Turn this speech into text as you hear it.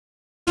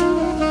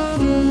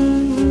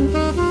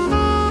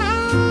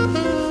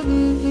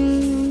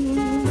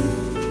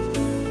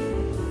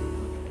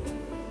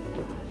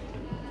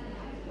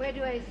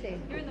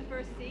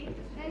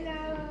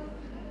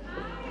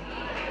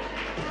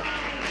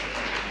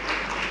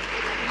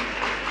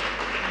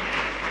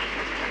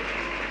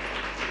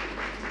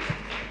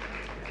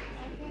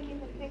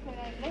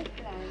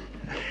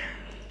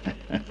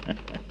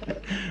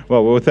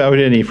Well, without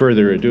any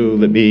further ado,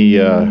 let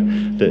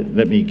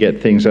me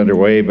get things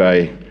underway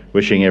by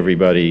wishing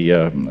everybody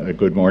a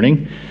good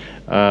morning.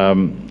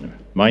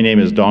 My name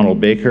is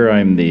Donald Baker.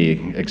 I'm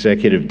the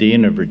Executive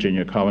Dean of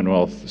Virginia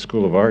Commonwealth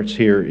School of Arts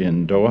here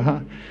in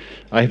Doha.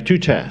 I have two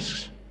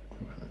tasks.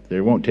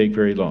 They won't take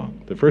very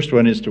long. The first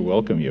one is to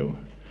welcome you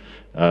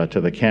to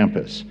the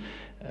campus.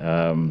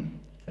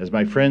 As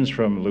my friends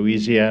from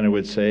Louisiana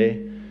would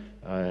say,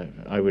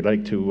 I would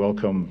like to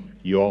welcome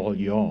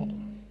y'all,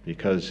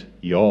 because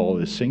y'all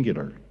is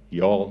singular,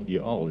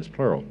 y'all is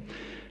plural.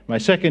 My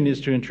second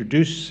is to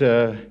introduce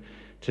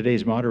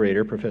today's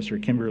moderator, Professor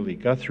Kimberly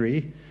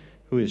Guthrie,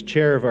 who is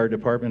chair of our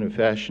Department of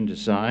Fashion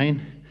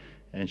Design,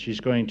 and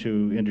she's going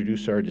to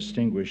introduce our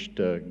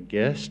distinguished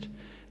guest.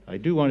 I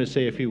do want to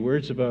say a few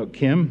words about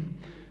Kim,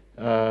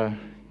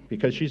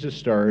 because she's a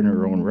star in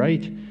her own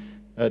right.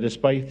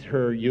 Despite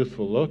her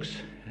youthful looks,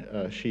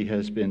 she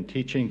has been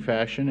teaching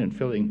fashion and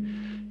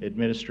filling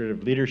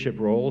administrative leadership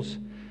roles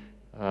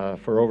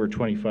for over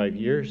 25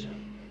 years,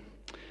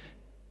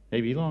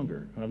 maybe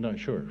longer, I'm not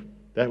sure.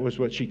 That was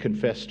what she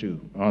confessed to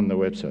on the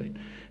website.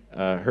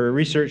 Her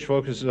research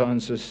focuses on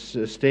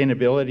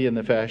sustainability in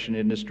the fashion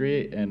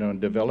industry and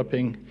on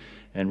developing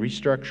and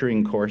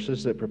restructuring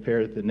courses that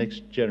prepare the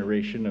next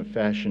generation of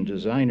fashion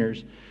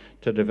designers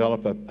to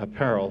develop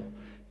apparel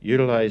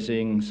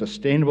utilizing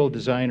sustainable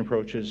design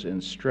approaches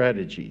and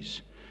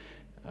strategies.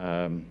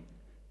 Her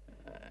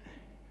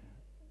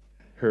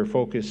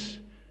focus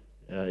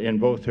in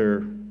both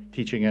her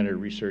teaching and her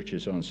research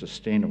is on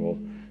sustainable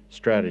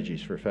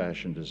strategies for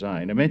fashion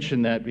design. I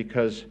mention that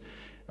because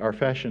our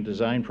fashion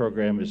design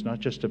program is not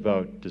just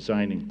about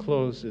designing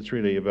clothes, it's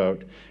really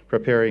about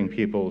preparing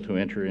people to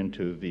enter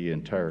into the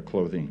entire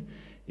clothing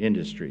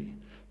industry.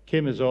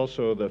 Kim is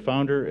also the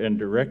founder and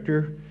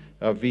director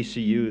of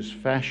VCU's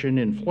Fashion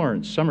in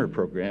Florence summer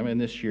program, and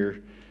this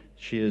year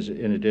she is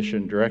in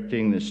addition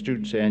directing the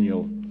students'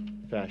 annual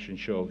fashion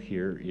show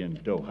here in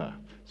Doha.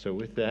 So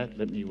with that,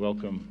 let me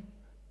welcome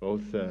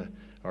both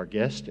our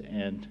guest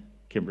and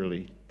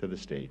Kimberly to the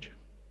stage.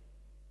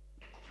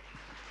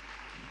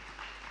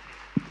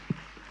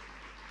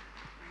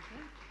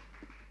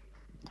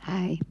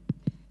 Hi.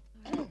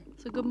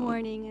 So good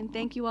morning, and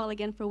thank you all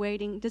again for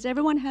waiting. Does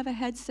everyone have a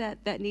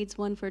headset that needs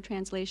one for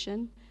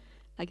translation?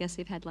 I guess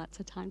they've had lots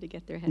of time to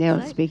get their headset. They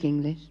all speak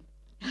English.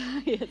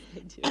 Yes,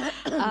 they do.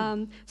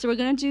 So we're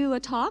going to do a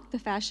talk, the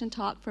fashion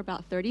talk, for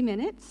about 30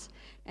 minutes.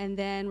 And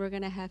then we're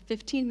going to have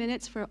 15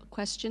 minutes for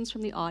questions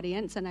from the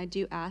audience. And I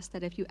do ask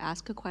that if you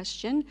ask a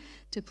question,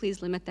 to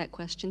please limit that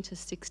question to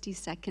 60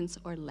 seconds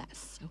or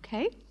less,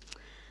 okay?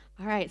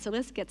 All right, so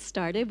let's get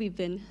started. We've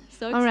been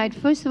so excited. All right,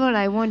 first of all,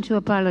 I want to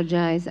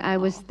apologize. I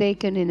was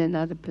taken in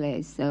another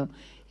place, so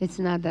it's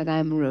not that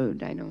I'm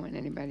rude. I don't want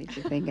anybody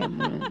to think I'm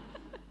rude.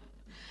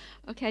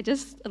 Okay,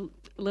 just a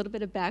little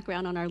bit of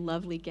background on our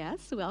lovely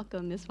guests.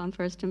 Welcome, Ms. von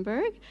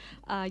Furstenberg.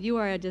 You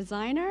are a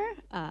designer,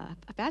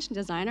 a fashion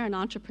designer, an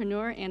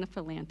entrepreneur, and a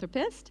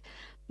philanthropist,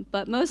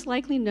 but most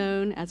likely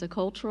known as a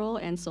cultural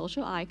and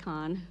social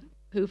icon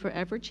who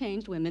forever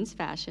changed women's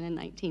fashion in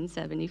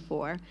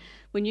 1974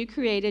 when you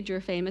created your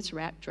famous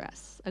wrap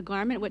dress, a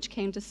garment which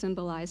came to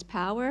symbolize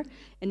power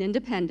and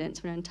independence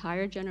for an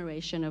entire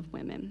generation of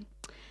women.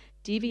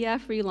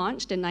 DVF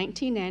relaunched in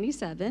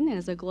 1997 and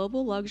is a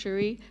global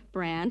luxury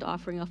brand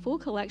offering a full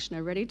collection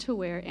of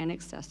ready-to-wear and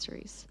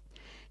accessories.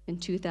 In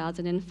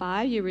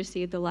 2005, you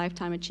received the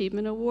Lifetime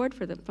Achievement Award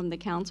from the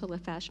Council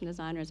of Fashion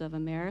Designers of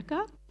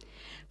America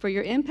for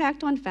your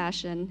impact on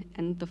fashion,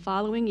 and the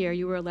following year,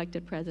 you were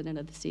elected president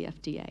of the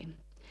CFDA.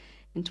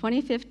 In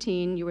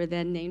 2015, you were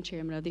then named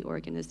chairman of the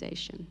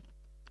organization.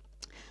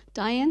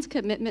 Diane's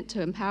commitment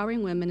to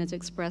empowering women is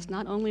expressed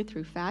not only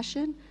through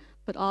fashion,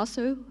 but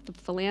also the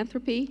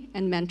philanthropy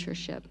and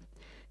mentorship.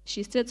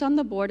 She sits on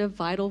the board of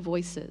Vital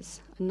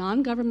Voices, a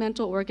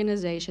non-governmental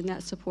organization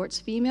that supports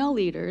female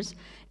leaders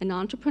and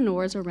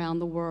entrepreneurs around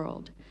the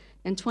world.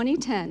 In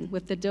 2010,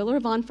 with the Diller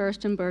von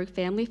Furstenberg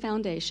Family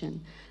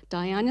Foundation,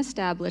 Diane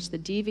established the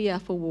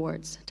DVF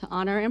Awards to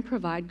honor and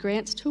provide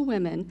grants to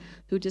women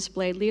who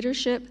displayed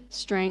leadership,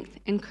 strength,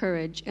 and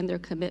courage in their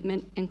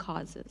commitment and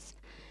causes.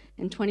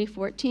 In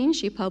 2014,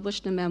 she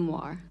published a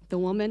memoir, The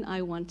Woman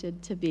I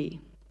Wanted to Be.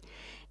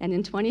 And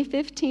in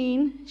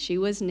 2015, she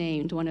was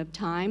named one of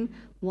Time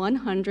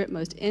 100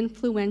 Most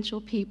Influential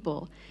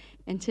People.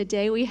 And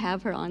today we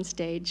have her on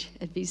stage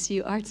at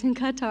VCUarts in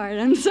Qatar, and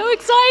I'm so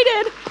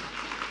excited.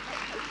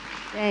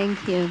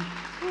 Thank you.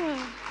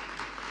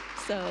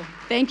 So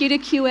thank you to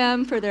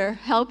QM for their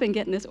help in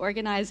getting this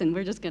organized, and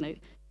we're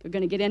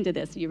gonna get into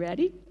this. You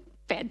ready?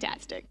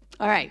 Fantastic.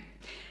 All right.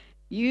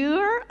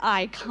 Your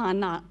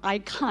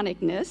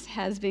iconicness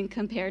has been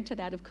compared to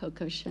that of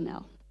Coco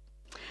Chanel.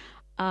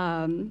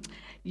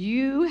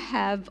 You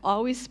have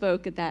always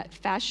spoken that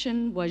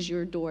fashion was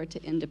your door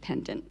to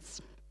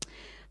independence.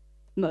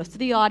 Most of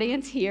the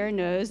audience here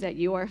knows that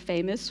you are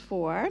famous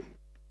for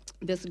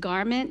this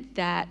garment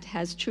that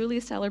has truly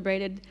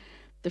celebrated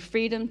the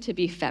freedom to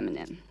be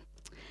feminine.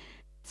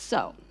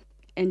 So,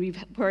 and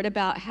we've heard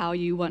about how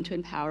you want to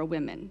empower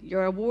women.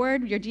 Your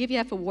award, your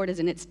DVF award, is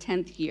in its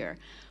 10th year.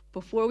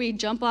 before we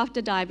jump off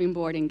the diving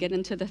board and get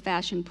into the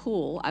fashion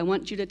pool, I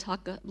want you to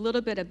talk a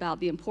little bit about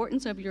the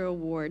importance of your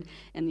award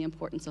and the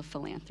importance of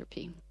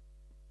philanthropy.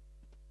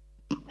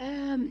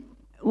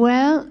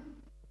 Well,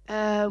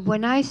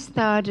 when I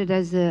started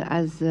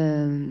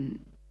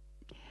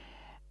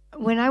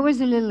when I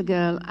was a little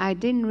girl, I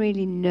didn't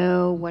really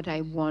know what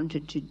I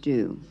wanted to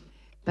do,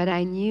 but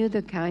I knew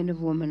the kind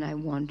of woman I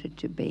wanted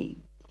to be.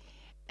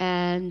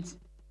 And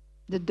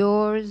the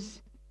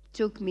doors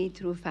took me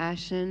through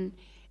fashion,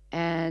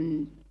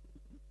 and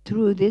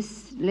through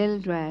this little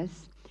dress,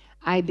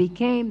 I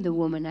became the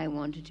woman I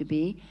wanted to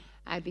be.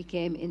 I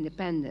became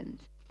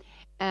independent.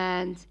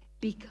 And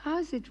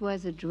because it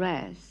was a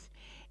dress,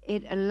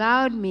 it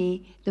allowed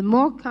me, the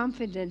more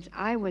confident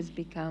I was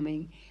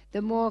becoming,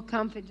 the more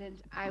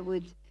confident I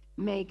would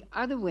make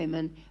other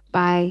women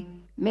by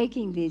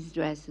making these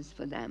dresses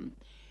for them.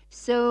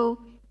 So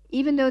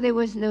even though there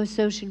was no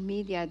social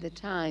media at the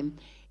time,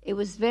 it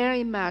was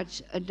very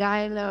much a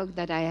dialogue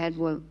that I had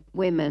with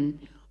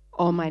women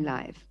all my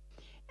life.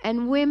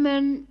 And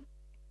women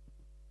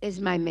is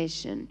my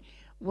mission.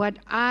 What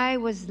I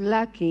was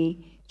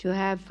lucky to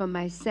have for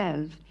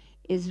myself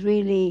is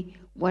really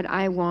what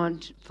I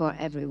want for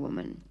every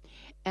woman.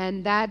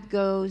 And that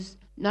goes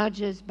not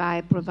just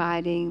by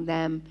providing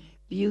them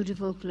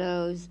beautiful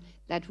clothes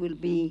that will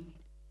be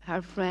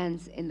her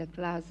friends in the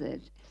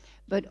closet,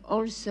 but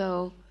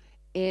also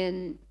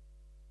in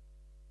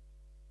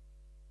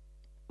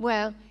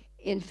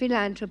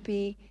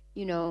philanthropy,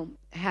 you know,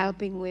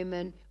 helping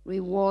women,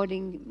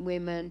 rewarding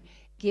women,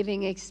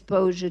 giving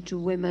exposure to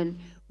women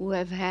who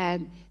have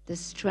had the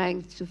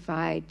strength to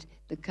fight,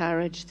 the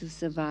courage to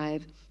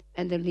survive,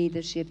 and the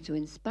leadership to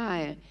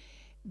inspire.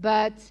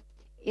 But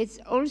it's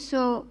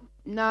also,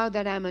 now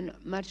that I'm a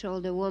much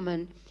older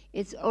woman,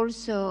 it's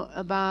also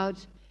about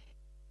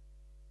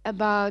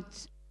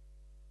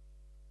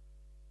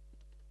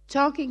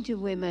talking to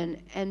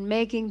women and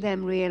making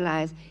them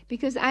realize,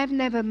 because I've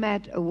never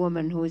met a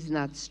woman who is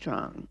not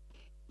strong.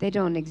 They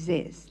don't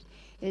exist.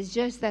 It's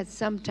just that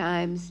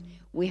sometimes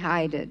we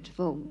hide it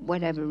for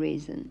whatever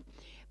reason.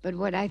 But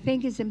what I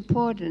think is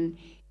important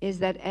is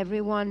that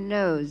everyone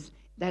knows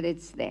that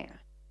it's there.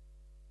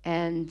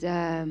 And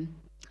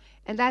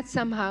that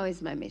somehow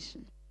is my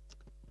mission.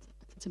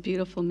 It's a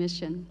beautiful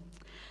mission.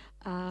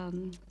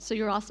 So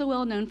you're also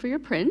well known for your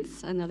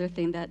prints, another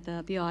thing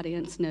that the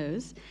audience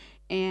knows.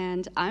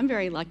 And I'm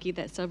very lucky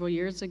that several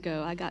years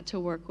ago I got to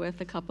work with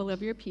a couple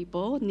of your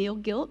people, Neil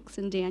Gilks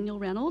and Daniel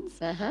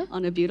Reynolds,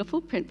 on a beautiful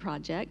print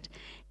project.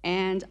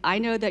 And I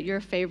know that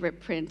your favorite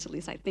print, at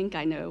least I think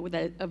I know,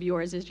 that of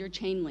yours is your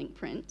chain link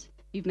print.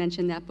 You've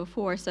mentioned that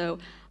before. So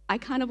I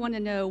kind of want to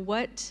know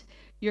what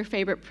your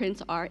favorite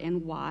prints are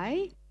and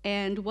why,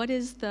 and what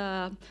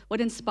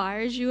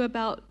inspires you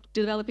about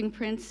developing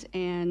prints,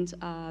 and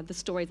the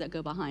stories that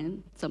go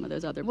behind some of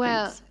those other prints.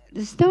 Well,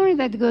 the story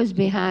that goes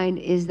behind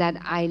is that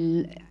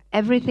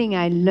everything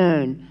I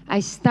learned,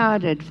 I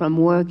started from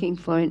working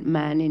for a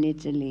man in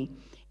Italy,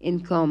 in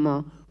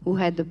Como, who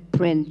had the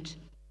print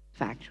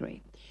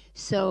factory.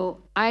 So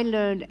I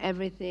learned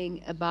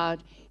everything about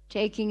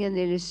taking an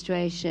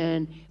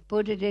illustration,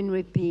 put it in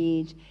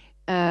repeat,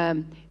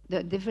 the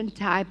different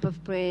type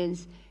of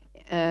prints,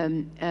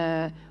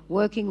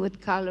 working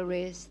with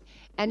colorists.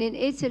 And in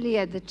Italy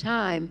at the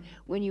time,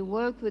 when you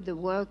work with the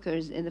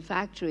workers in the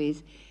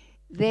factories,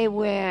 they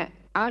were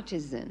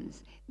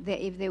artisans.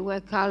 If they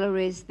were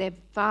colorists, their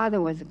father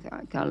was a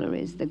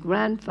colorist, the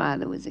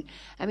grandfather was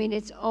I mean,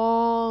 it's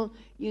all,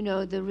 you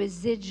know, the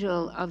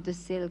residual of the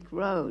Silk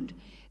Road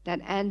that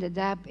ended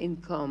up in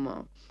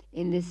Como,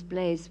 in this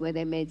place where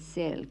they made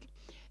silk.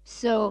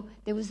 So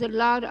there was a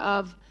lot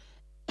of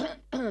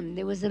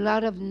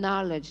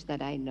knowledge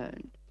that I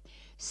learned.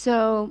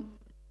 So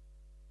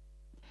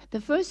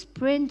the first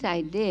print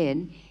I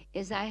did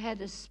is I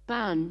had a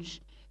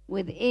sponge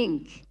with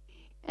ink,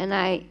 and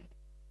I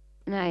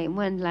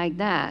went like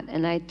that,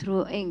 and I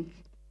threw ink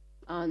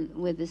on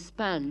with the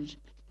sponge,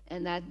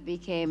 and that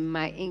became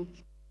my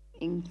ink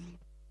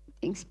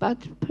spot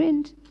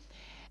print.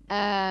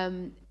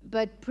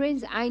 But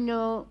prints, I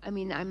know, I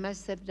mean, I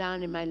must have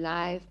done in my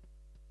life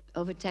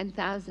over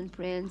 10,000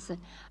 prints.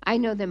 I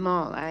know them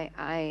all.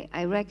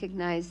 I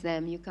recognize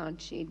them. You can't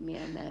cheat me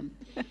on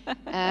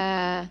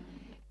them.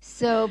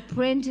 So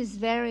print is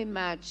very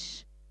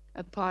much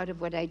a part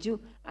of what I do.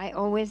 I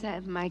always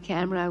have my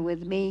camera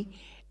with me,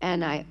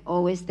 and I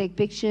always take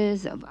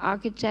pictures of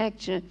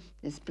architecture.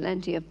 There's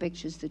plenty of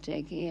pictures to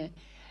take here,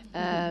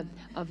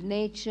 of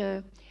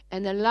nature.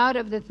 And a lot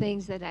of the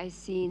things that I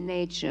see in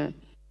nature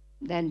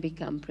then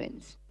become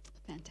prints.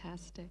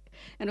 Fantastic.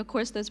 And of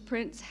course, those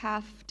prints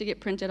have to get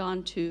printed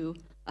onto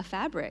a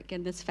fabric,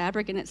 and this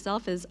fabric in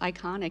itself is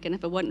iconic, and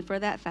if it wasn't for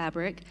that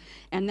fabric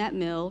and that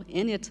mill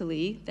in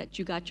Italy that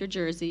you got your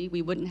jersey,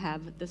 we wouldn't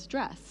have this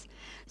dress.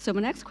 So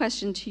my next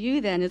question to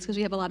you then is, because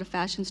we have a lot of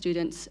fashion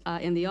students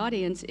in the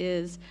audience,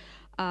 is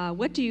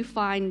what do you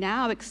find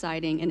now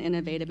exciting and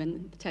innovative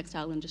in the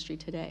textile industry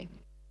today?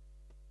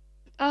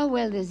 Oh,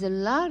 well, there's a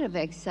lot of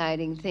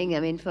exciting things.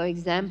 I mean, for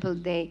example,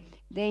 they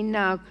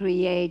now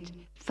create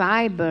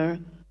fiber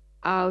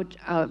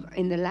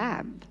in the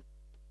lab.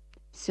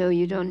 So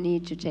you don't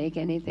need to take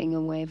anything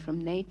away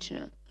from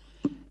nature.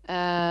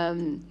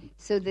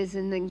 So there's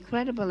an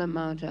incredible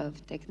amount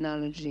of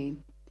technology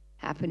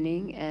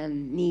happening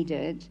and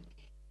needed.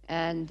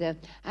 And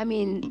I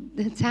mean,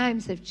 the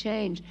times have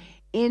changed.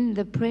 In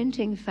the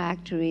printing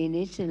factory in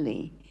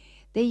Italy,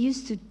 they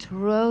used to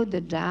throw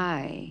the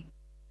dye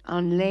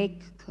on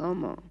Lake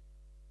Como.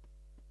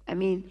 I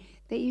mean,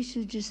 they used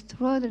to just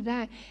throw the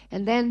dye.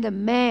 And then the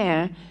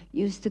mayor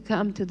used to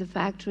come to the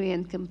factory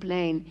and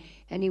complain,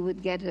 and he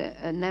would get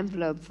an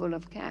envelope full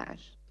of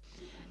cash.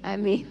 I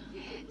mean,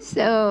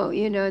 so,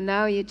 you know,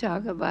 now you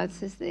talk about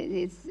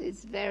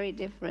it's very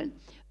different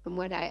from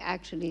what I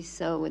actually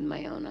saw with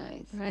my own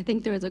eyes. I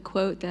think there was a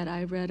quote that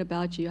I read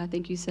about you. I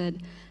think you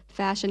said,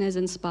 fashion is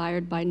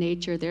inspired by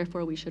nature,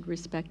 therefore we should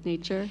respect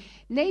nature.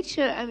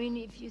 Nature, I mean,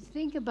 if you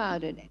think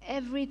about it,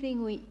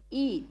 everything we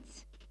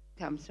eat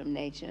comes from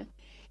nature.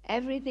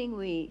 Everything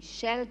we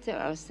shelter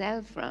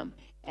ourselves from,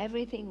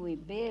 everything we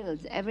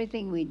build,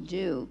 everything we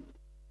do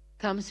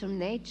comes from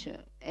nature.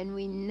 And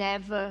we're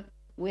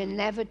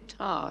never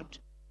taught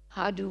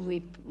how do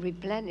we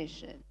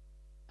replenish it,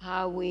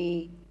 how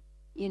we,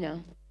 you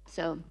know,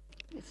 so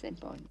it's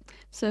important.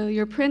 So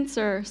your prints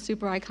are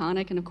super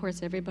iconic, and of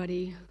course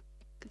everybody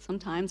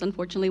sometimes,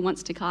 unfortunately,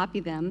 wants to copy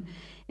them.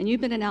 And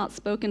you've been an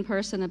outspoken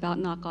person about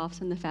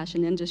knockoffs in the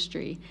fashion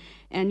industry.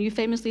 And you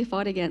famously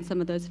fought against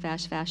some of those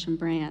fast fashion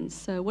brands.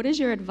 So what is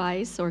your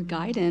advice or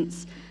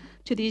guidance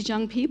to these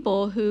young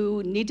people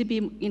who need to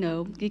be, you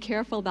know, be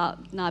careful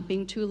about not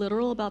being too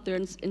literal about their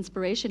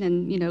inspiration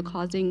and, you know,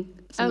 causing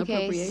some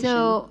appropriation? Okay,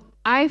 so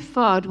I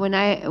fought when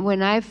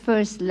I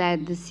first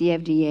led the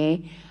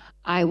CFDA.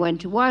 I went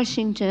to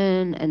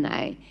Washington and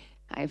I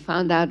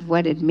found out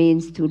what it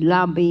means to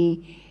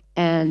lobby,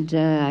 and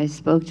I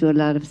spoke to a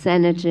lot of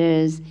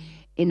senators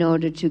in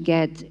order to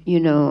get, you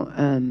know,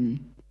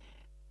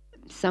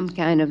 some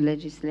kind of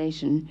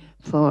legislation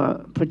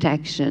for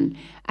protection.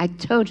 I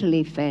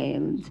totally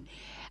failed.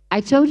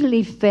 I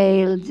totally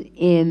failed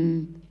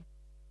in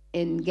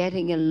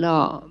getting a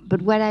law.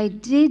 But what I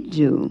did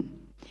do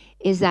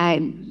is I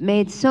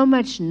made so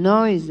much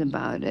noise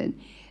about it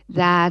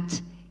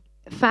that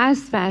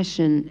fast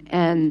fashion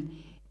and,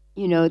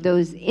 you know,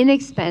 those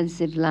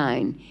inexpensive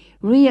line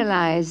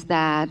realized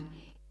that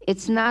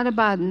it's not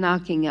about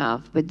knocking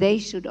off, but they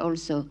should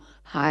also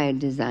hire a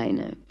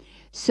designer.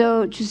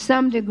 So to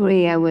some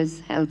degree, I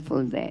was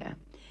helpful there.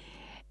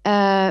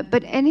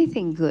 But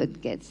anything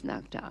good gets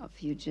knocked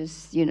off. You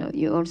just, you know,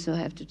 you also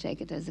have to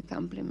take it as a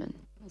compliment.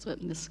 That's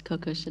what Miss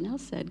Coco Chanel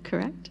said,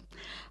 correct?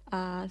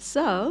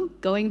 So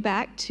going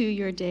back to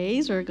your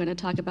days, we're going to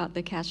talk about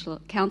the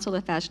Council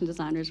of Fashion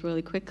Designers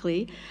really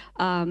quickly.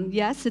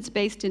 Yes, it's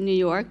based in New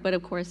York, but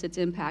of course its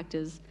impact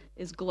is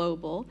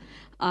global.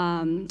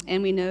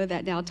 And we know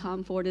that now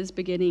Tom Ford is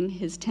beginning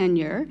his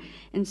tenure.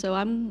 And so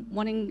I'm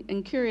wanting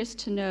and curious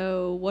to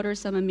know, what are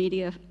some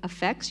immediate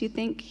effects you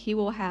think he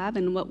will have,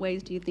 and what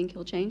ways do you think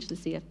he'll change the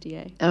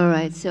CFDA? All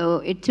right, so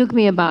it took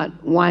me about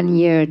 1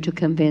 year to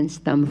convince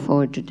Tom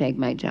Ford to take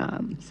my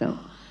job. So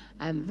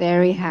I'm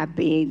very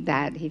happy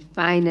that he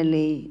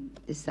finally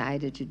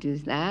decided to do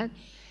that.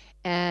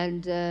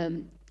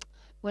 And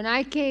when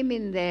I came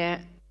in there,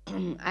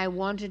 I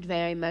wanted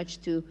very much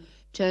to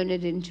turn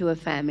it into a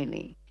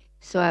family.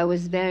 So I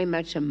was very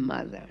much a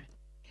mother.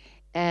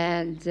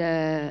 And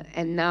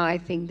now I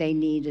think they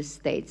need a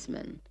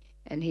statesman,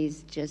 and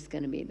he's just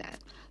going to be that.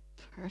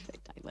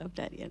 Perfect. I love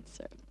that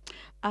answer.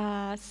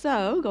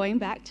 So going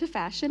back to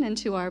fashion and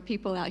to our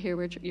people out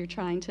here, you're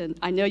trying to,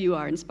 I know you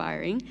are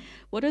inspiring.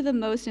 What are the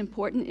most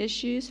important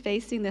issues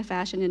facing the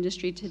fashion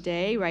industry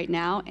today, right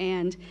now,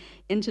 and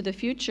into the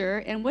future?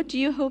 And what do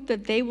you hope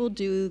that they will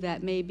do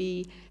that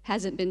maybe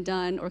hasn't been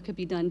done or could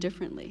be done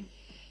differently?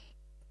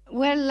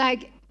 Well,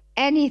 like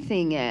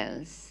anything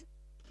else,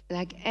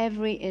 like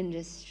every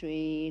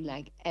industry,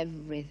 like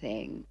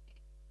everything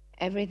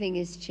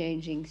is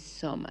changing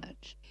so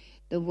much.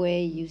 The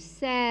way you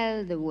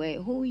sell, the way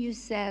who you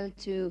sell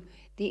to,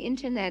 the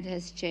internet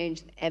has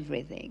changed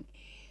everything.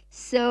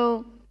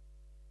 So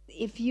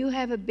if you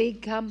have a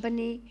big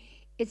company,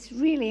 it's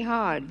really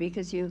hard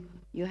because you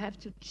have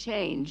to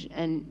change,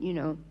 and you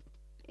know,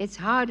 it's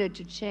harder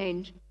to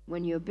change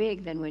when you're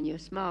big than when you're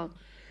small.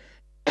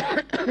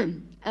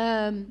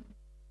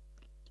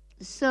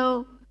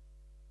 So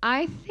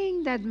I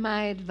think that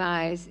my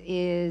advice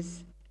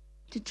is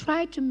to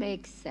try to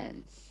make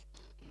sense,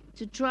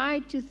 to try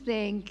to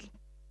think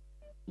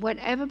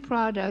whatever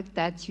product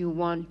that you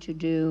want to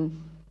do,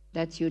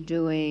 that you're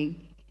doing,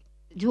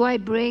 do I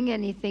bring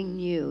anything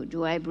new?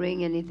 Do I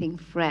bring anything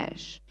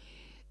fresh?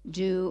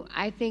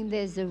 I think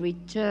there's a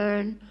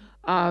return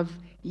of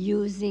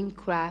using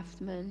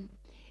craftsmen.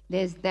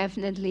 There's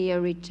definitely a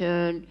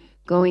return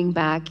going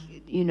back,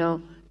 you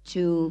know,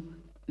 to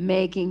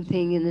making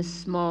things in a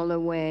smaller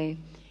way.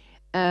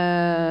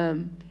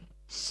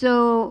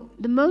 So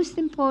the most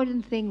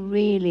important thing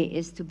really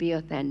is to be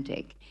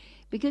authentic.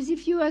 Because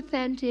if you're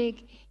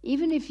authentic,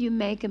 even if you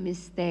make a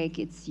mistake,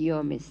 it's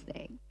your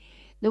mistake.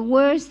 The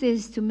worst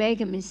is to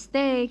make a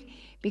mistake,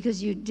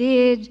 because you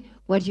did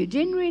what you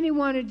didn't really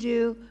want to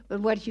do,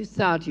 but what you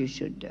thought you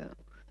should do.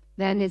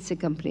 Then it's a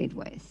complete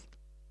waste.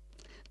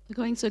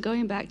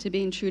 Going back to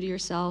being true to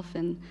yourself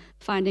and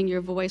finding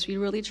your voice, we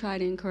really try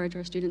to encourage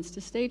our students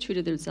to stay true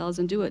to themselves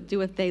and do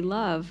what they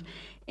love.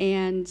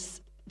 And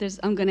this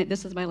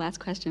is my last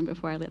question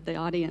before I let the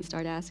audience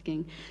start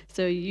asking.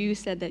 So you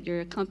said that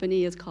your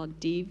company is called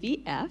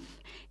DVF,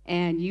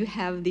 and you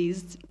have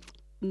these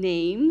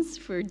names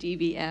for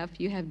DVF.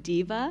 You have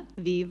Diva,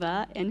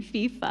 Viva, and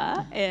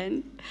FIFA.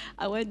 And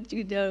I want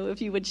you to know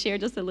if you would share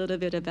just a little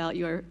bit about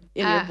your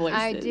inner voices.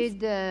 I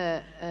did,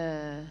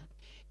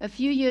 a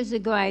few years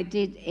ago, I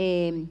did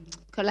a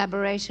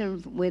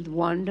collaboration with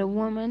Wonder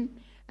Woman.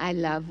 I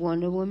love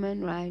Wonder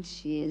Woman, right?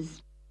 She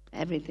is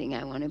everything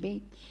I want to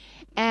be.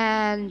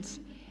 And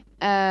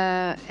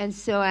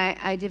so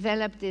I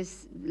developed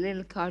this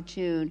little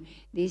cartoon,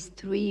 these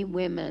 3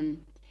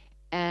 women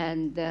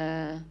and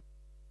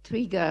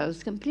 3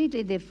 girls,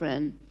 completely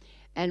different.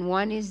 And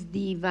one is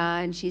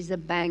Diva, and she's a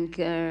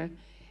banker,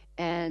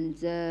 and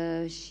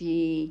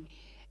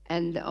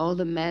and all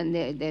the men,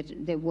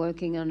 they're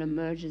working on a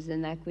mergers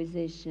and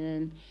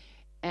acquisition,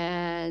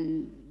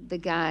 and the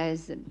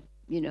guys,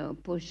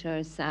 push her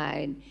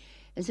aside.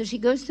 And so she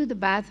goes to the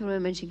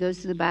bathroom,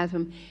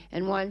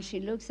 and while she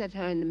looks at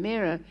her in the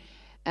mirror,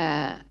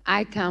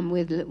 I come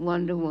with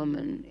Wonder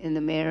Woman in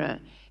the mirror,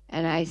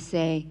 and I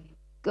say,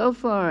 go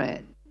for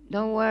it.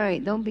 Don't worry,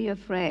 don't be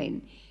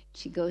afraid.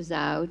 She goes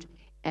out,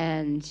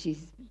 and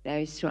she's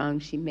very strong.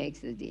 She makes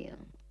the deal.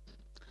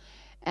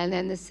 And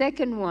then the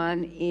second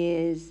one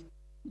is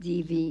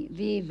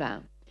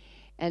Viva.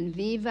 And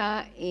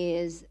Viva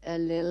is a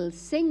little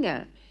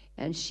singer,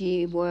 and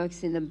she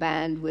works in a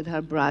band with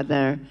her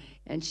brother,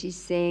 and she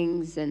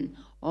sings, and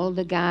all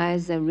the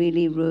guys are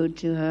really rude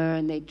to her,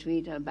 and they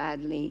treat her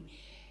badly.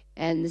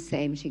 And the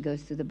same, she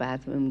goes to the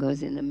bathroom,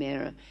 goes in the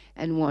mirror,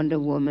 and Wonder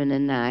Woman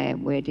and I are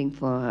waiting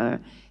for her.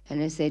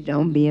 And I say,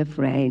 don't be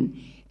afraid.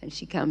 And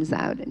she comes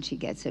out, and she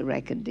gets a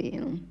record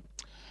deal.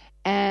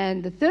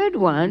 And the third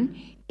one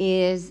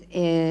is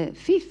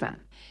FIFA.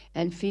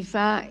 And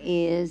FIFA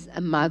is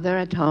a mother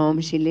at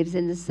home. She lives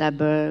in the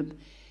suburb.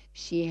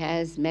 She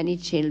has many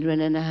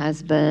children and a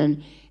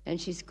husband, and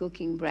she's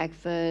cooking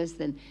breakfast,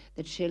 and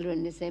the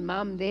children, they say,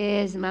 Mom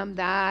this, Mom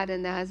that,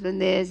 and the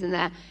husband this and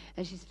that,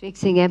 and she's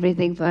fixing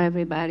everything for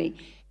everybody.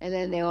 And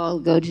then they all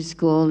go to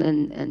school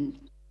and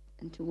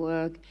to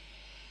work.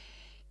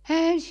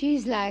 And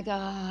she's like, oh,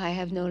 I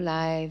have no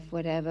life,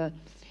 whatever.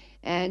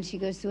 And she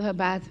goes to her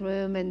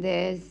bathroom, and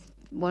there's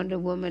Wonder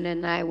Woman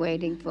and I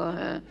waiting for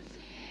her.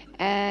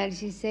 And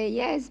she said,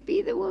 yes,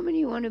 be the woman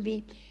you want to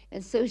be.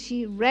 And so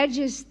she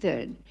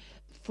registered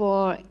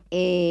for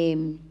a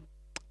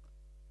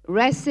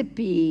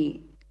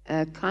recipe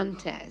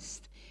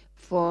contest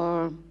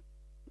for,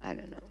 I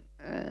don't know,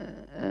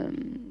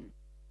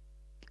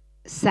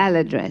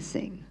 salad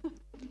dressing.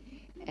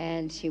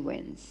 And she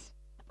wins.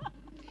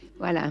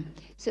 Voila.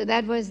 So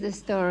that was the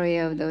story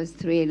of those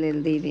 3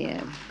 little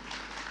DVF.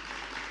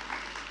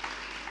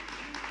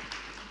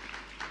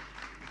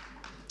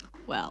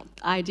 Well,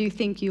 I do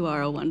think you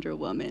are a Wonder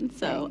Woman,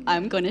 so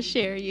I'm going to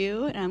share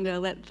you, and I'm going to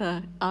let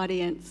the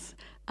audience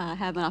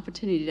have an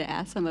opportunity to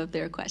ask some of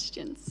their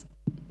questions.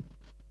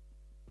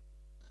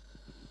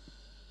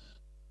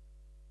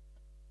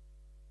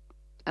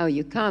 Oh,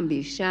 you can't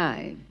be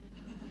shy.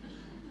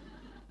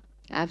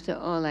 After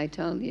all I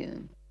told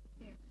you.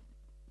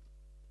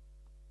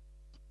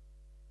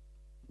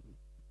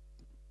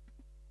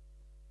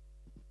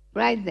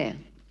 Right there.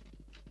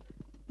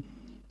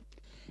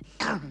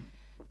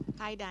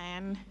 Hi,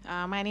 Diane.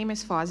 My name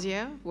is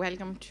Fawzia.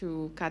 Welcome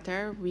to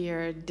Qatar. We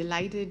are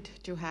delighted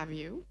to have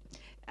you.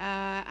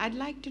 I'd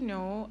like to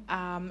know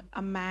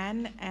a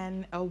man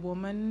and a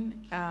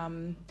woman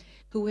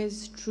who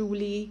has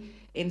truly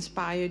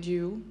inspired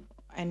you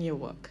and your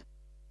work.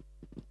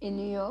 In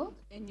New York?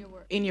 In your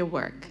work. In your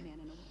work.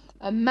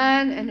 A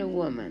man and a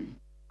woman.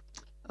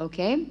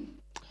 Okay?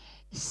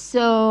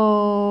 So,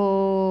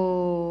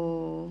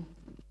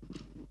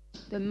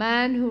 the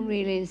man who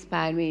really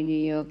inspired me in New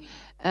York,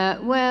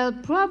 well,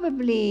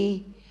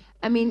 probably,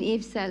 I mean,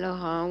 Yves Saint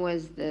Laurent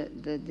was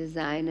the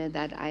designer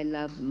that I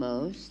loved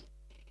most,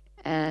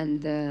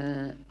 and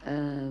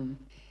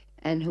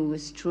who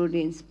was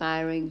truly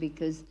inspiring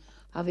because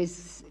of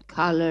his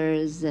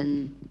colors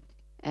and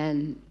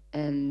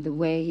the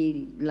way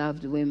he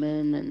loved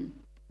women and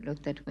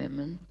looked at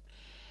women.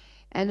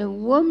 And a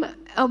woman,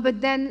 oh,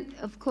 but then,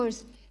 of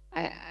course,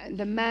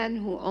 the man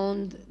who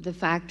owned the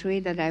factory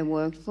that I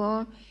worked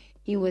for,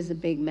 he was a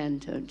big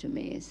mentor to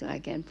me, so I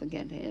can't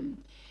forget him.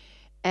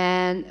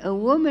 And a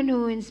woman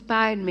who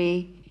inspired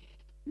me,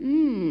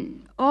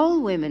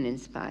 all women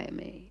inspire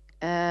me.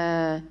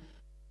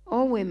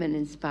 All women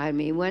inspire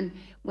me. When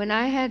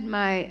I had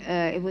my,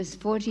 it was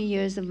 40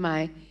 years of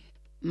my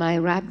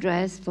wrap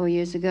dress 4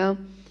 years ago,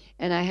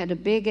 and I had a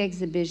big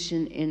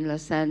exhibition in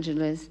Los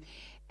Angeles,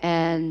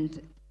 and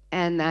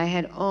I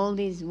had all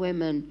these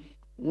women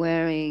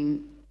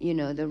wearing, you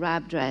know, the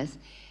wrap dress.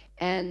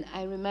 And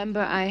I remember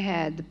I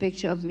had the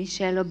picture of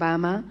Michelle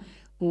Obama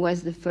who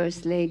was the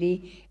first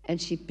lady, and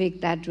she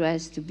picked that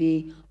dress to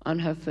be on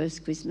her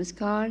first Christmas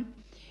card.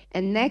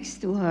 And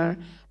next to her,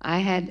 I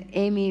had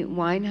Amy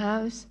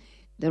Winehouse,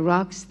 the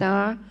rock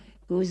star,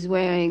 who was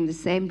wearing the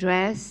same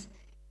dress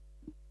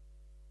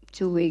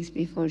 2 weeks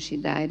before she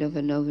died of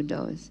an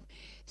overdose.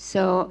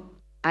 So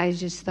I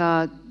just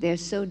thought, they're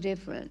so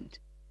different,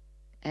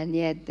 and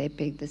yet they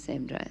picked the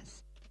same dress.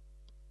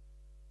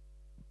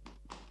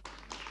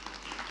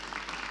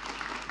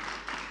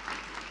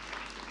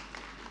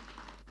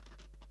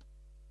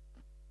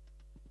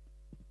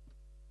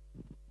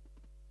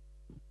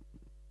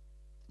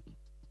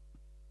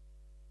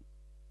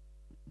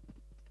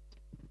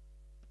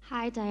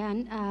 Hi,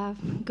 Diane.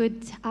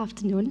 Good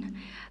afternoon.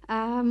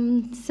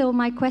 So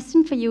my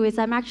question for you is,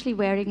 I'm actually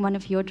wearing one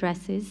of your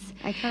dresses.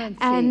 I can't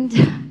see.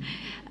 And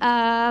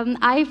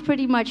I've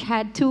pretty much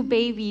had 2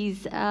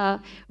 babies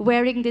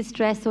wearing this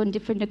dress on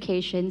different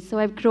occasions. So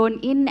I've grown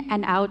in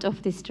and out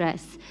of this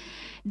dress.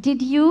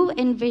 Did you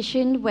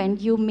envision when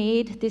you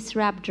made this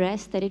wrap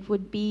dress that it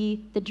would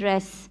be the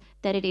dress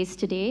that it is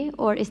today?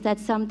 Or is that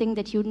something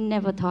that you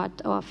never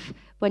thought of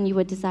when you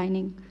were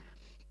designing?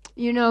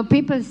 You know,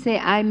 people say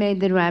I made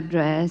the wrap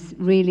dress.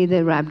 Really,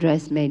 the wrap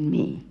dress made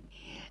me.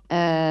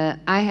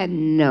 I had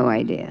no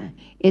idea.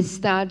 It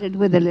started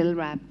with a little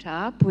wrap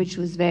top, which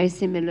was very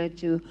similar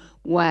to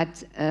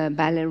what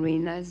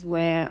ballerinas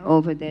wear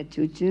over their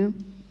tutu.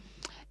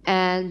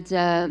 And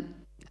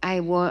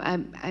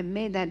I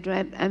made that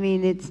dress. I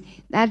mean,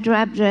 that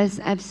wrap dress,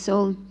 I've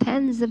sold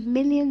tens of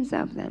millions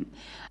of them.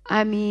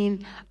 I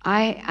mean,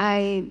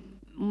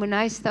 when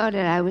I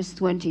started, I was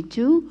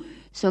 22.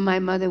 So my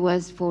mother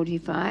was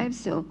 45,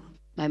 so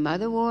my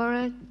mother wore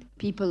it.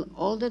 People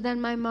older than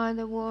my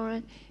mother wore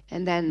it,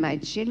 and then my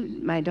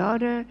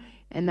daughter,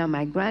 and now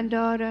my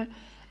granddaughter.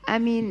 I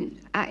mean,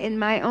 in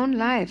my own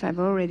life, I've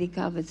already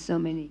covered so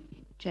many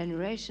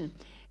generations.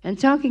 And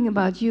talking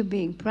about you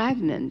being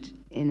pregnant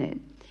in it,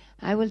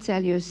 I will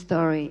tell you a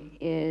story.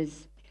 You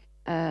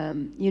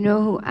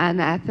know who Anne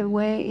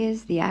Hathaway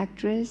is, the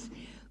actress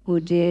who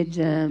did,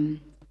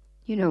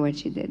 you know what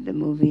she did, the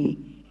movie,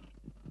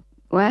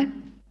 what?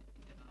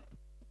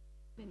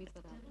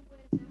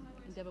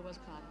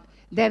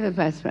 Deborah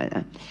was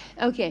Prada.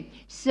 Okay,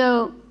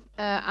 so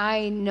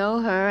I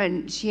know her,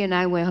 and she and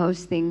I were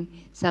hosting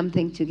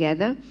something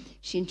together.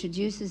 She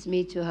introduces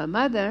me to her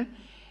mother,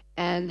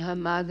 and her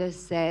mother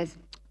says,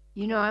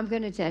 you know, I'm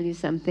going to tell you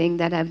something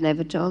that I've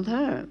never told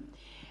her.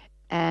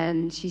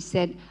 And she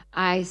said,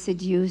 I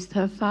seduced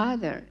her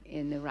father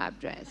in the wrap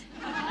dress.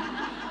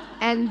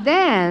 And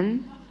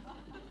then,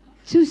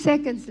 2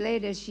 seconds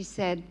later, she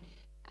said,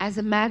 as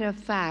a matter of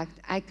fact,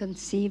 I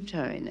conceived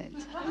her in it.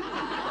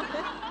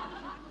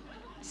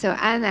 So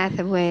Anne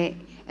Hathaway,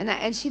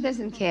 and she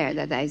doesn't care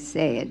that I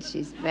say it.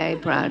 She's very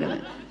proud of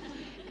it.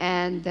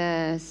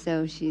 And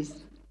so she's...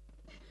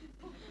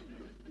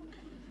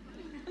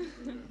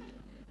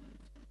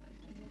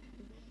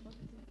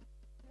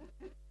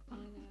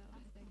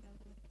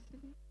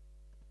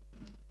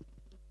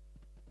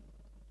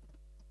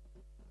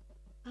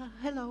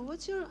 Hello,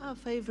 what's your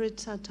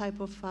favorite type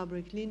of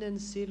fabric? Linen,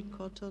 silk,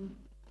 cotton?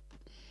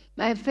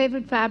 My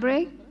favorite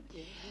fabric?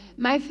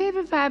 My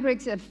favorite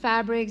fabrics are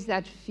fabrics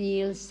that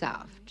feel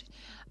soft.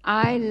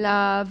 I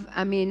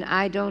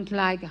don't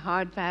like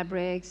hard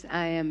fabrics.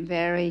 I am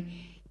very,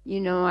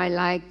 I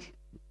like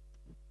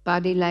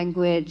body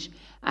language.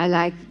 I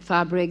like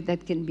fabric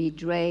that can be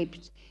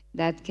draped,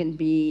 that can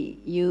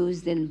be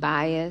used in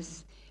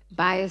bias.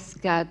 Bias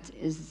cut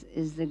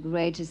is the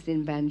greatest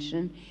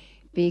invention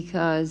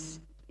because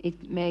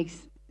it makes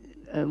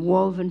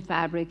woven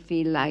fabric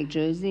feel like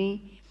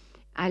jersey.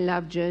 I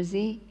love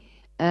jersey.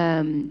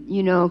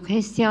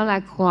 Christian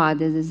Lacroix,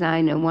 the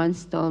designer,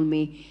 once told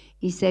me,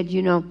 he said,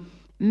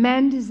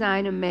 men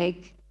designer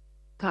make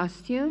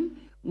costume,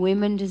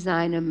 women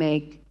designer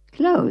make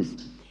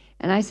clothes.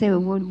 And I said,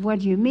 well, what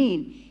do you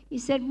mean? He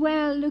said,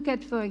 well, look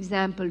at, for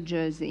example,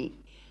 jersey.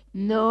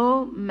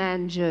 No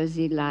man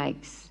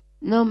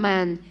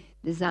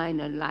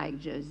designer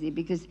likes jersey,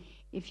 because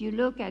if you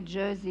look at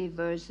jersey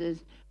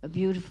versus a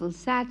beautiful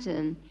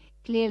satin,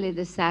 clearly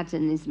the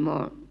satin is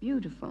more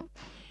beautiful.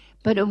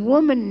 But a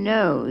woman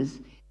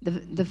knows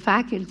the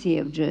faculty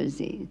of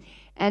jersey.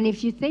 And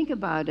if you think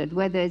about it,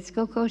 whether it's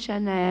Coco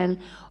Chanel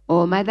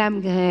or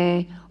Madame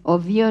Gray or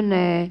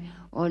Vionnet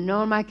or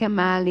Norma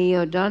Kamali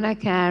or Donna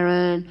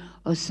Karan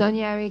or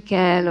Sonia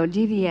Rykiel or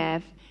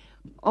DVF,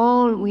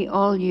 we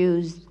all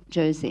use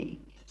jersey.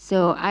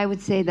 So I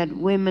would say that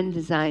women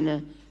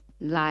designers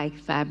like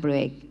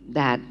fabric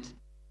that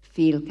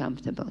feel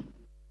comfortable.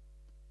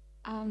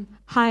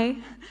 Hi.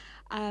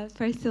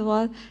 First of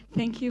all,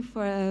 thank you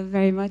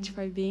very much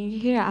for being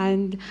here,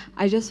 and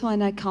I just want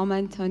to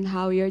comment on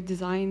how your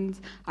designs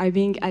are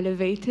being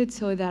elevated.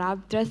 So the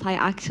wrap dress, I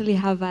actually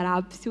have a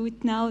wrap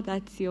suit now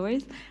that's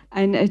yours,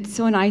 and it's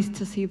so nice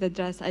to see the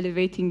dress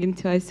elevating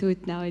into a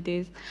suit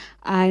nowadays.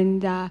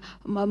 And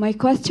my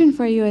question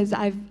for you is,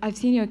 I've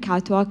seen your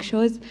catwalk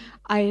shows,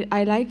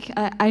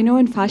 I know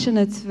in fashion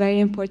it's very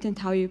important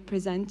how you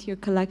present your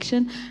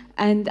collection,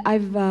 and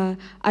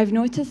I've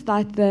noticed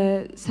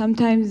that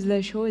sometimes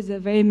the show is a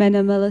very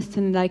minimalist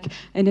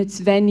in its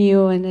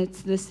venue and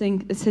its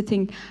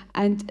sitting.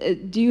 And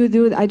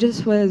I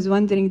just was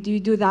wondering, do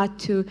you do that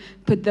to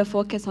put the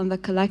focus on the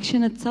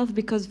collection itself?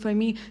 Because for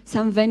me,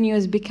 some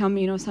venues become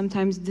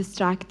sometimes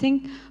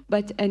distracting,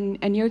 but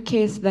in your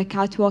case, the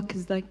catwalk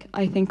is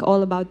I think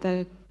all about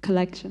the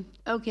collection.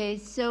 Okay,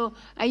 so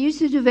I used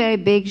to do very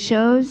big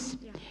shows,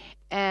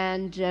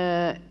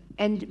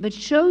 but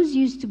shows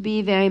used to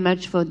be very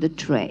much for the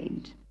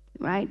trade,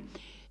 right?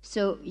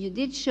 So you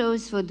did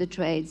shows for the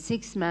trade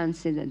 6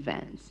 months in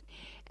advance,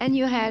 and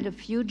you had a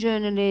few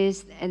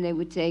journalists, and they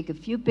would take a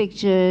few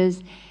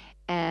pictures,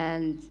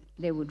 and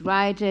they would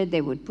write it,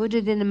 they would put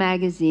it in a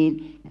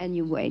magazine, and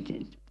you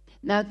waited.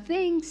 Now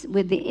things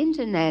with the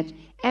internet,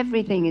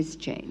 everything has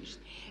changed.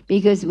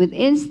 Because with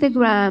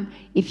Instagram,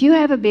 if you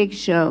have a big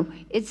show,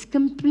 it's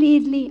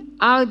completely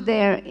out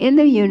there in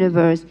the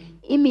universe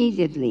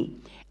immediately.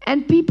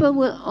 And people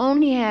will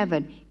only have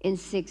it in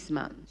 6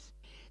 months.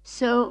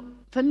 So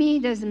for me,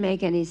 it doesn't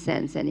make any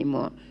sense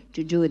anymore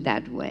to do it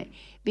that way.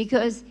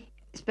 Because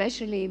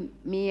especially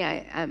me,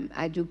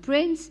 I do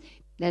prints,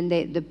 then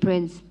the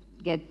prints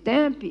get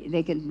there,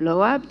 they can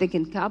blow up, they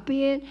can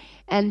copy it,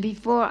 and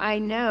before I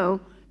know,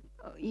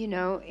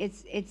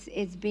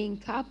 it's being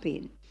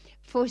copied.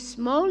 For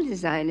small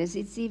designers,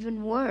 it's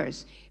even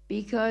worse,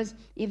 because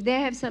if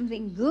they have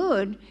something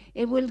good,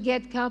 it will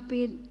get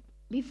copied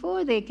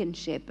before they can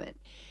ship it.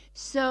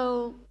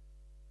 So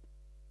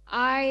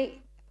and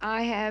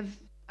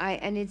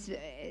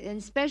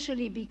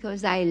especially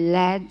because I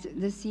led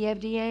the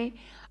CFDA,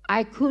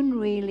 I couldn't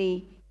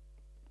really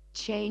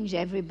change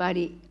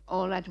everybody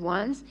all at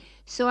once.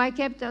 So I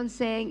kept on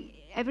saying,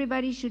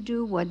 everybody should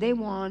do what they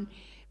want,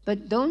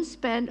 but don't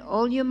spend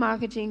all your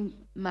marketing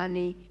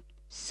money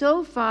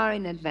so far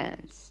in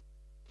advance.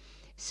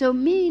 So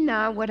me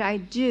now, what I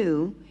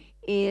do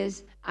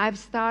is I've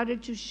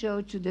started to show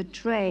to the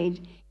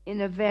trade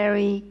in a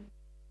very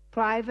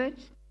private,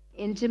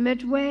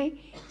 intimate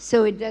way,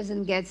 so it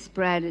doesn't get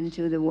spread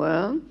into the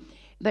world.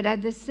 But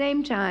at the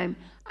same time,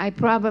 I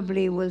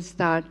probably will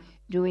start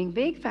doing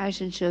big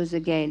fashion shows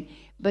again,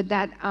 but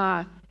that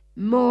are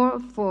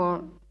more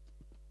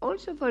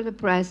also for the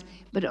press,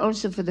 but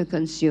also for the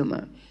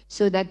consumer,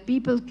 so that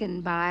people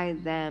can buy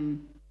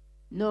them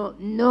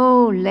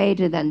no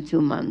later than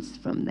 2 months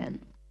from then.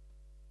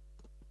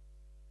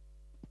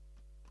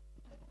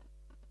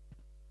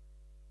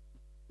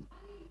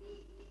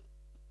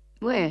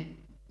 Where?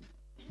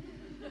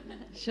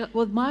 Sure.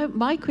 Well,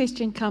 my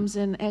question comes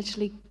in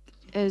actually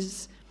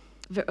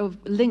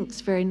links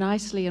very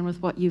nicely in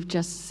with what you've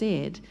just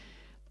said.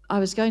 I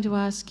was going to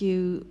ask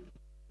you,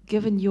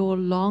 given your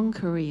long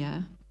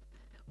career,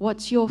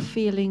 what's your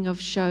feeling of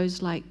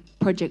shows like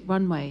Project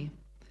Runway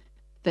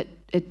that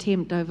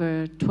attempt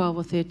over 12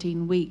 or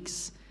 13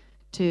 weeks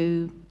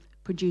to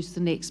produce the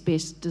next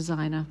best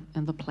designer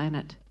on the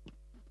planet?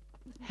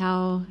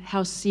 How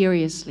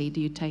seriously do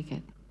you take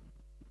it?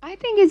 I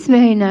think it's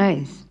very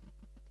nice.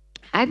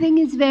 I think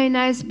it's very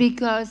nice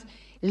because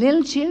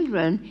little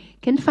children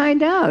can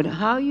find out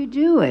how you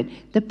do it,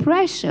 the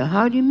pressure,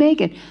 how do you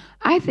make it.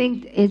 I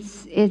think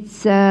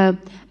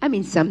I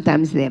mean,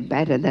 sometimes they're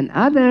better than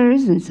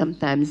others, and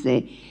sometimes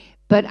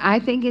but I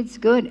think it's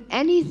good.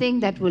 Anything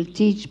that will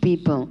teach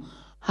people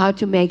how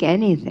to make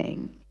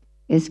anything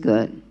is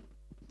good.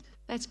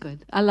 That's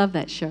good. I love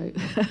that show.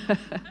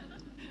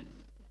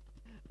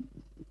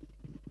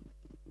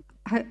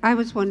 I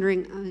was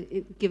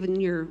wondering,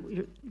 given your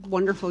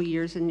wonderful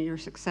years and your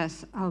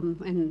success,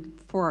 and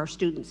for our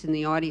students in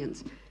the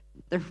audience,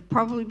 there have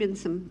probably been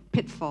some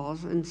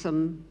pitfalls and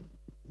some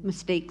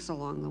mistakes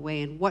along the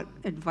way, and what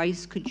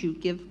advice could you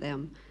give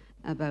them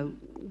about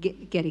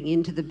getting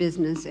into the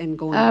business and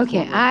going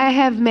Okay, forward? I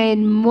have made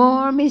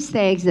more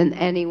mistakes than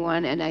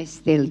anyone, and I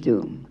still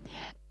do.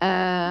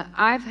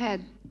 I've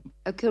had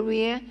a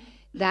career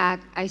that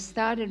I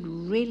started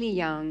really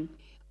young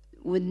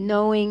with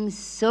knowing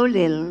so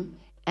little,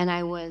 and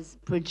I was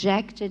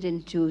projected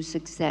into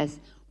success.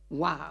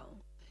 Wow.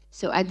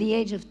 So at the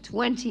age of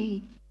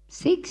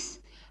 26,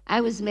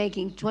 I was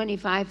making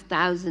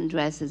 25,000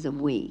 dresses a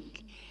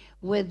week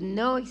with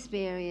no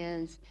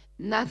experience,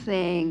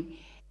 nothing,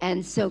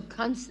 and so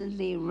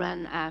constantly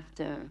run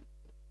after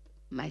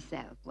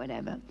myself,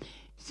 whatever.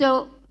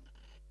 So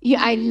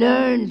yeah, I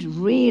learned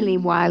really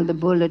while the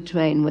bullet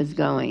train was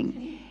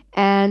going.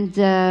 And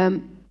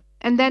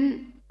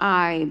then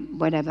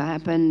whatever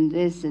happened,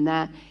 this and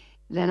that,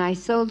 then I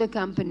sold the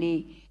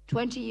company.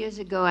 20 years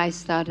ago, I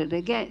started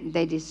again.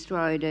 They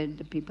destroyed it,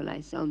 the people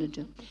I sold it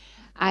to.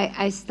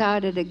 I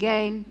started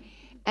again,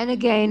 and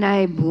again,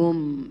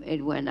 boom,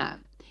 it went up.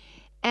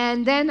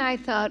 And then I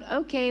thought,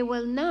 okay,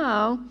 well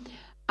now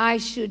I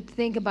should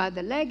think about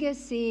the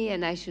legacy,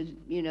 and I should,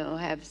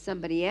 have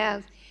somebody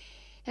else.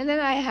 And then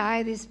I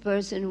hired this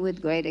person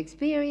with great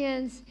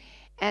experience,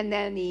 and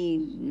then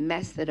he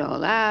messed it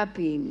all up.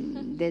 He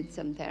did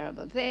some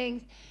terrible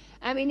things.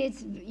 I mean,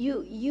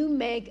 you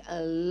make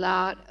a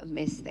lot of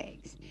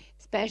mistakes,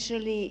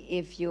 especially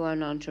if you are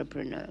an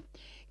entrepreneur.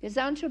 Because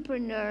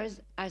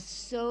entrepreneurs are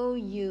so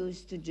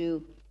used to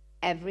do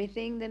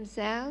everything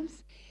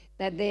themselves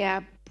that they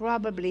are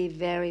probably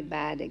very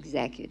bad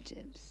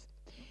executives.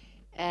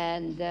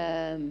 And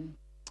then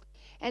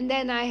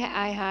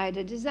I hired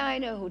a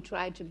designer who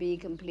tried to be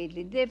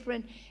completely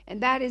different, and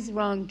that is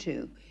wrong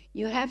too.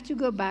 You have to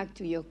go back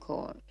to your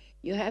core.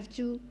 You have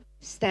to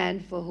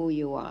stand for who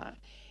you are.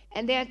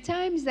 And there are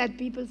times that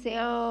people say,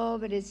 oh,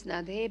 but it's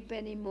not hip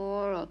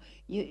anymore, or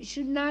you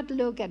should not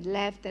look at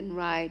left and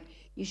right.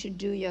 You should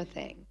do your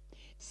thing.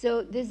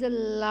 So there's a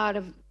lot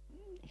of,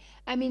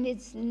 I mean,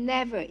 it's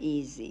never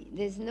easy.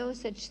 There's no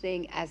such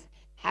thing as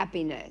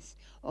happiness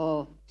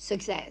or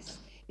success.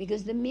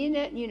 Because the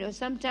minute, you know,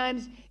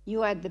 sometimes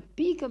you are at the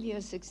peak of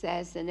your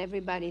success and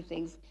everybody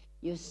thinks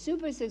you're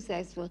super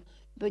successful,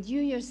 but you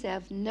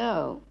yourself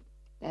know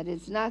that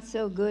it's not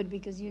so good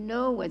because you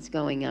know what's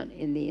going on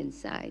in the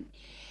inside.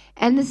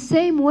 And the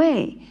same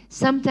way,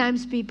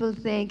 sometimes people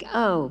think,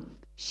 oh,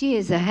 she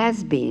is a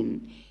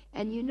has-been.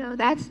 And you know,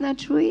 that's not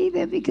true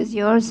either because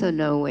you also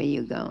know where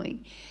you're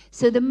going.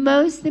 So the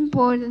most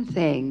important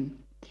thing,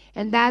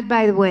 and that,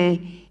 by the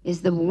way,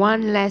 is the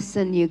one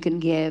lesson you can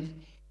give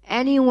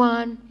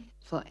anyone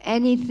for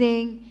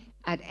anything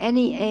at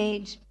any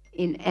age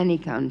in any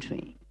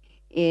country,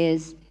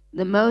 is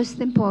the most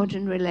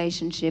important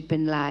relationship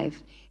in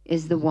life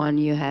is the one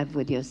you have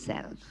with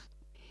yourself.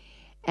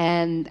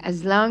 And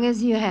as long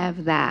as you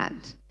have that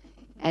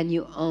and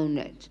you own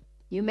it,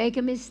 you make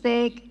a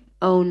mistake,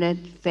 own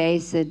it,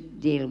 face it,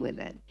 deal with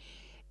it.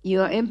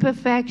 Your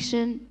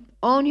imperfection,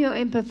 own your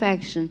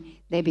imperfection,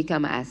 they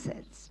become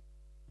assets.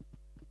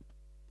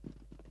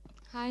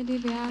 Hi,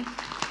 Divya.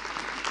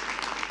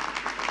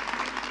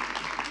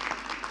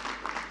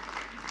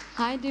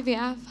 Hi,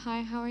 Divya.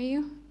 Hi, how are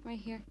you? Right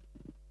here.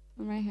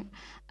 I'm right here.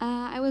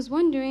 I was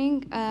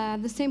wondering,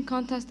 the same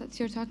contest that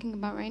you're talking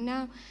about right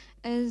now,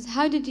 is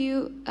how did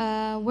you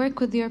work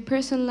with your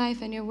personal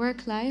life and your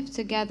work life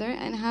together,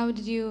 and how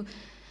did you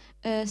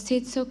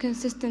stay so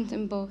consistent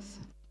in both?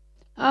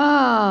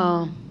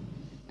 Oh.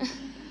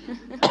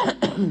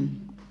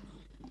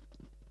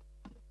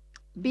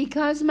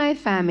 Because my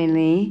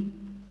family,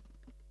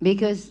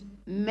 because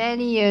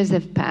many years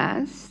have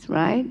passed,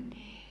 right?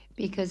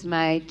 Because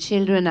my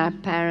children are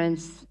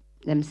parents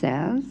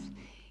themselves,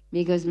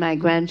 because my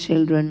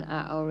grandchildren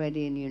are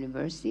already in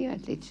university, I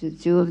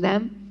think two of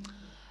them,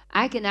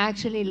 I can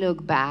actually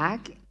look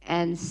back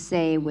and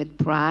say with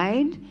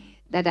pride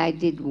that I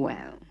did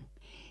well.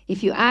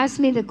 If you ask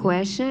me the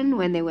question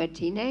when they were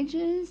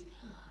teenagers,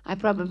 I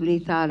probably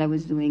thought I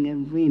was doing a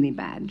really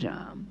bad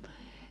job.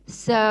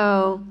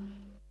 So,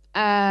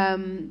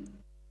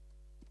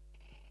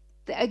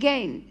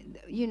 again,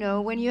 you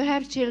know, when you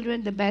have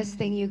children, the best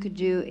thing you could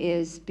do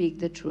is speak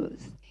the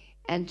truth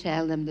and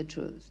tell them the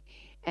truth.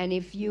 And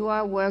if you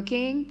are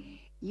working,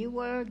 you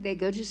work, they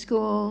go to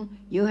school,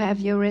 you have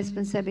your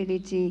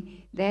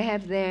responsibility, they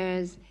have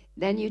theirs,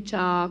 then you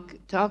talk,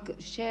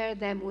 share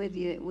them with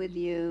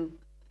you,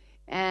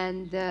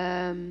 and,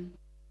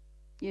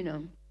 you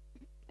know,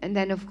 and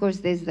then of course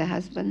there's the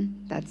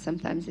husband, that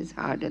sometimes is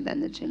harder than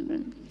the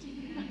children.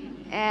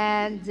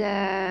 And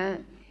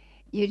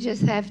you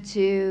just have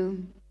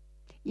to,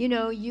 you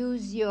know,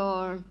 use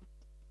your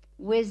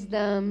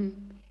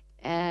wisdom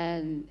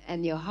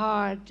and your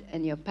heart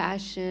and your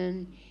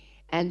passion,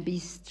 and be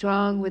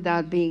strong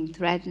without being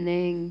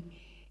threatening.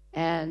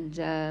 And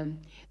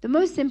the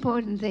most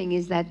important thing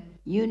is that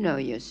you know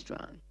you're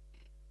strong.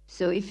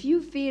 So if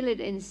you feel it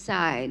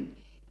inside,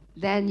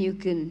 then you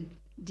can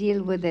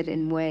deal with it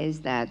in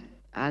ways that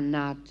are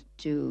not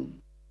too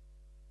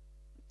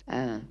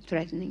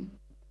threatening.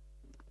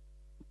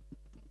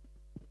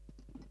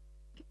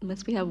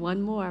 Unless we have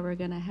one more, we're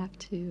going to have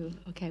to,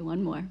 okay,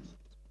 one more.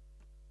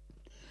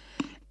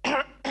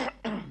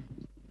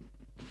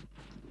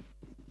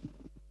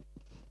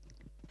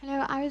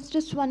 Hello, I was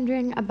just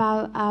wondering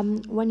about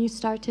when you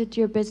started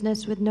your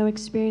business with no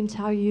experience,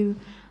 how you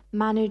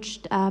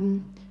managed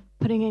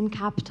putting in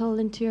capital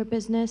into your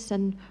business,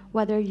 and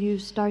whether you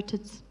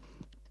started,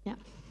 yeah.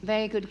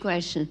 Very good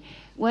question.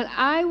 Well,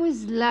 I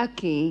was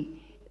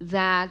lucky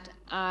that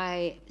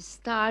I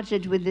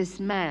started with this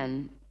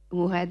man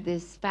who had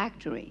this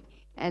factory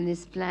and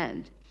this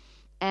plant,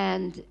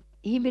 and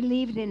he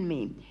believed in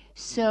me.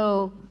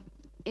 So,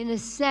 in a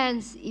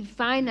sense, he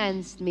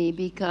financed me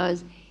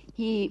because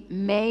he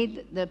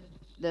made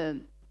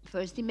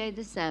first he made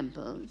the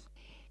samples,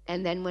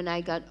 and then when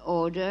I got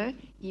order,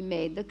 he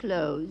made the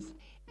clothes,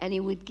 and he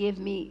would give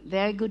me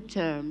very good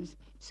terms,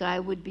 so I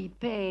would be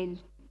paid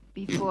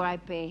before I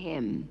pay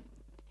him.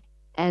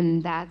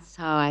 And that's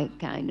how I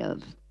kind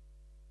of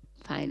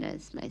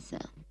financed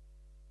myself.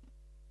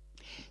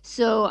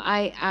 So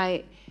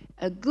a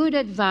good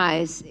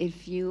advice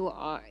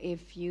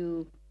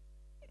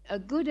a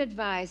good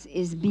advice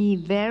is be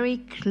very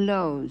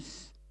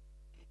close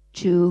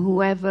to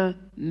whoever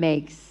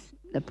makes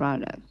the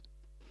product,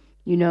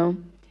 you know,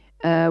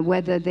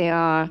 whether they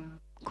are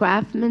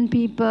craftsmen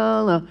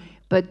people,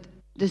 but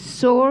the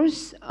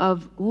source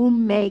of who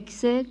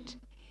makes it,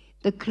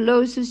 the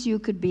closest you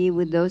could be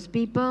with those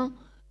people,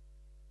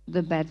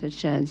 the better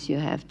chance you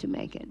have to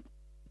make it.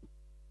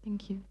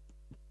 Thank you.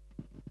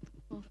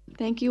 Well,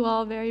 thank you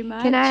all very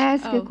much. Can I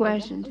ask a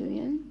question to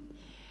you?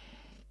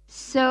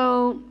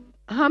 So,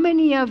 how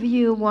many of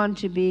you want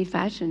to be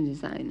fashion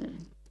designer?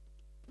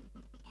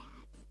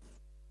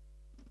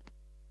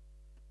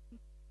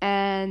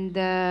 And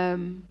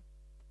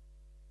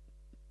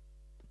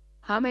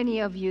how many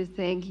of you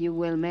think you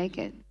will make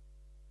it?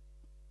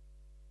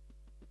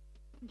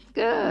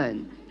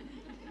 Good.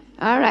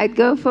 All right,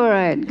 go for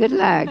it. Good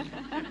luck.